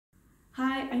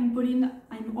Hi, I'm Pauline.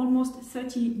 I'm almost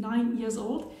 39 years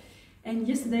old, and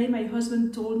yesterday my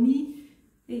husband told me,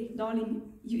 "Hey, darling,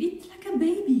 you eat like a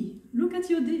baby. Look at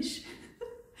your dish."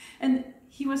 And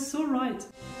he was so right.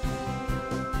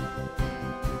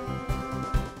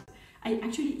 I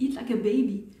actually eat like a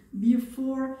baby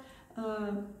before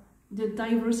the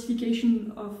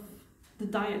diversification of the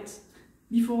diet,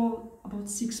 before about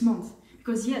 6 months.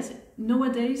 Because yes,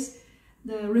 nowadays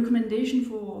the recommendation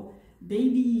for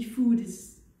baby food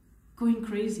is going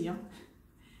crazy. Huh?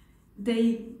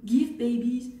 They give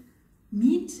babies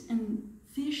meat and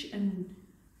fish and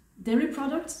dairy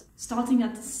products starting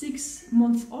at 6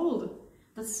 months old.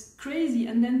 That's crazy.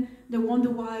 And then they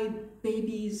wonder why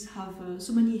babies have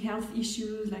so many health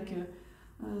issues like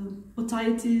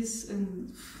otitis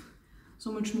and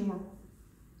so much more.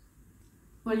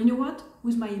 Well, you know what?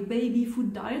 With my baby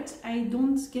food diet, I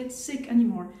don't get sick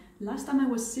anymore. Last time I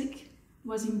was sick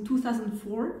was in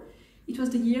 2004. It was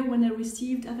the year when I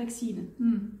received a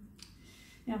vaccine.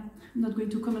 Yeah, I'm not going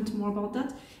to comment more about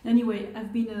that. Anyway,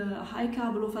 I've been a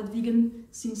high-carb, low-fat vegan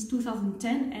since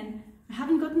 2010 and I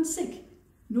haven't gotten sick.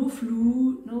 No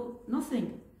flu,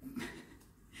 nothing.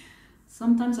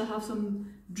 Sometimes I have some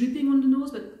dripping on the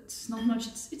nose, but it's not much,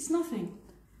 it's nothing.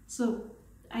 So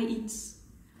I eat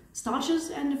starches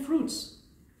and fruits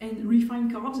and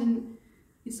refined carbs, and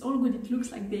it's all good. It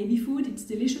looks like baby food, it's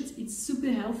delicious, it's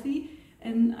super healthy,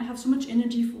 and I have so much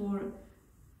energy for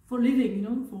living, you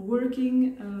know, for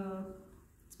working,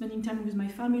 spending time with my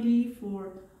family,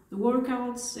 for the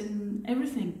workouts and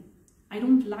everything. I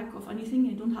don't lack of anything,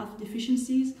 I don't have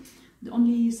deficiencies. The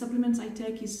only supplements I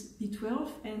take is B12,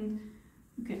 and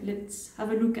okay, let's have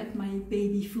a look at my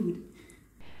baby food.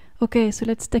 Okay, so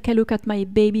let's take a look at my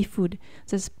baby food.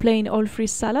 There's plain oil-free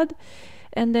salad,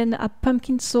 and then a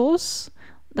pumpkin sauce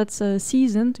that's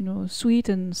seasoned, you know, sweet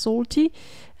and salty.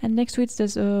 And next to it,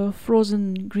 there's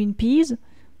frozen green peas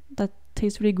that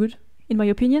tastes really good, in my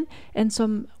opinion, and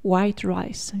some white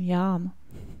rice. Yum!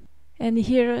 And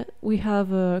here we have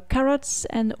carrots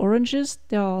and oranges.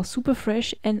 They are super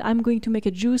fresh, and I'm going to make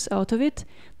a juice out of it.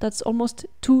 That's almost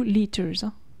 2 liters.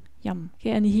 Yum. Okay,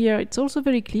 and here it's also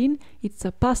very clean. It's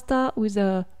a pasta with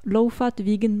a low-fat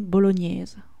vegan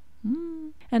bolognese.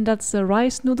 And that's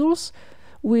rice noodles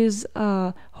with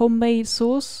a homemade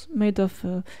sauce made of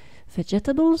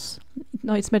vegetables.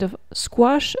 No, it's made of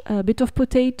squash, a bit of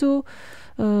potato,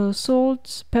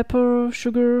 salt, pepper,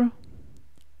 sugar.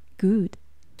 Good.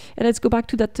 And let's go back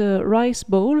to that rice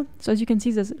bowl. So as you can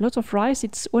see, there's lots of rice.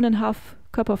 It's 1.5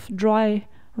 cup of dry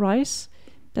rice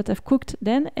that I've cooked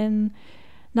then, and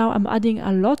now I'm adding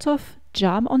a lot of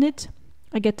jam on it.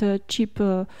 I get a cheap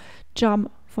jam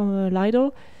from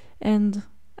Lidl, and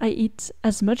I eat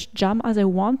as much jam as I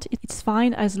want. It's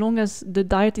fine as long as the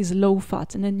diet is low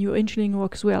fat, and then your insulin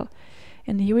works well.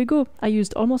 And here we go. I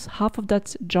used almost half of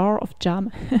that jar of jam.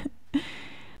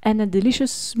 And a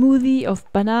delicious smoothie of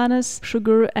bananas,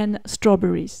 sugar and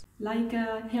strawberries. Like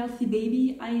a healthy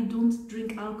baby, I don't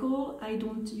drink alcohol, I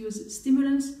don't use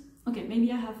stimulants. Okay,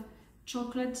 maybe I have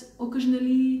chocolate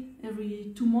occasionally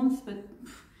every 2 months, but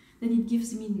then it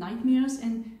gives me nightmares,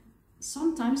 and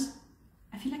sometimes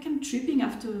I feel like I'm tripping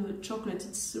after chocolate.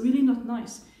 It's really not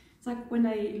nice. It's like when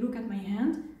I look at my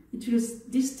hand, it feels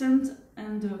distant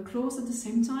and close at the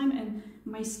same time, and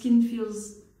my skin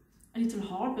feels a little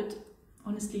hard, but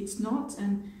honestly it's not,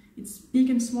 and it's big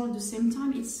and small at the same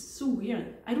time. It's so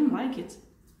weird. I don't like it.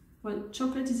 Well,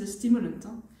 chocolate is a stimulant.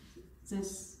 Huh?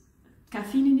 There's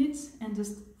caffeine in it and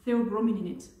there's theobromine in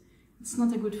it. It's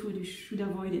not a good food, you should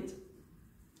avoid it.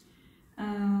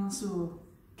 So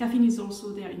caffeine is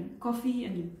also there in coffee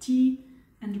and in tea,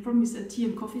 and the problem with tea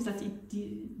and coffee is that it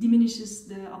diminishes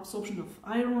the absorption of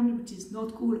iron, which is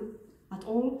not cool at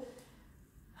all.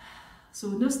 So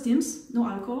no stims, no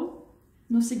alcohol,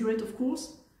 no cigarette, of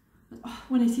course. But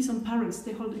when I see some parents,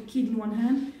 they hold a kid in one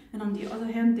hand and on the other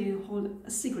hand they hold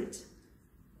a cigarette.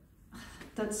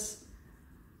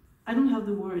 I don't have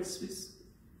the words with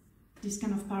these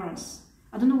kind of parents.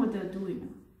 I don't know what they're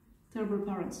doing. Terrible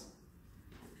parents.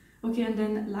 Okay, and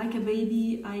then like a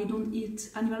baby, I don't eat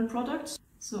animal products.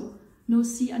 So no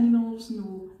sea animals,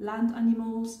 no land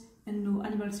animals, and no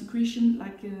animal secretion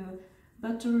like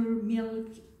butter, milk,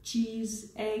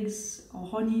 cheese, eggs or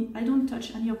honey. I don't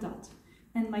touch any of that,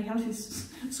 and my health is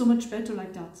so much better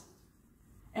like that.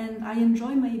 And I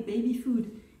enjoy my baby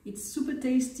food. It's super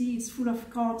tasty, it's full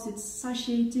of carbs, it's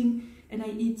satiating, and I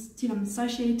eat till I'm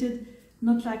satiated,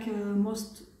 not like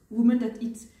most women that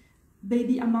eat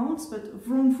baby amounts but of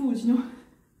wrong foods, you know.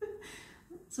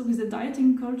 So with the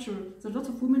dieting culture, there's a lot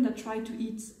of women that try to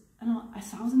eat, I don't know,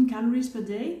 1,000 calories per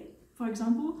day, for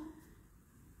example.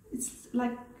 It's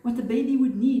like what a baby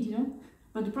would need, you know.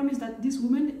 But the problem is that this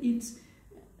woman eats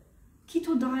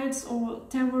keto diets or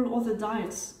terrible other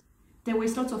diets. They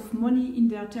waste lots of money in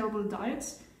their terrible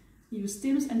diets, use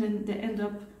stims, and then they end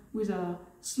up with a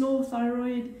slow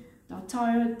thyroid, they're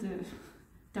tired,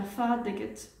 they're fat, they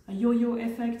get a yo-yo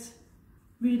effect.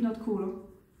 Really not cool.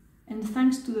 And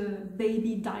thanks to the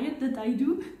baby diet that I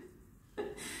do,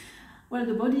 well,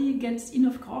 the body gets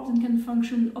enough carbs and can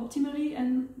function optimally,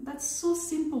 and that's so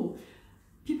simple.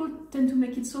 People tend to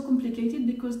make it so complicated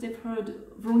because they've heard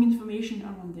wrong information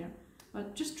around there.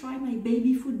 But just try my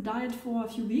baby food diet for a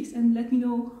few weeks and let me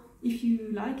know if you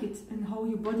like it and how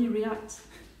your body reacts.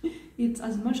 Eat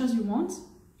as much as you want,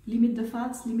 limit the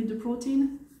fats, limit the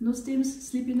protein, no stims,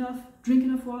 sleep enough, drink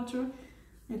enough water.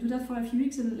 I do that for a few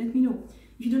weeks and let me know.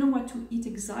 If you don't know what to eat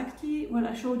exactly, well,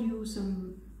 I showed you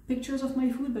some pictures of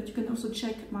my food, but you can also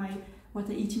check my What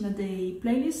I Eat in a Day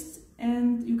playlist,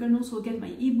 and you can also get my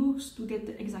ebooks to get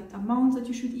the exact amount that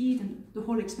you should eat and the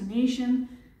whole explanation.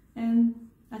 And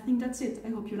I think that's it. I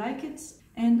hope you like it,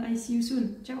 and I see you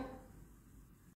soon. Ciao!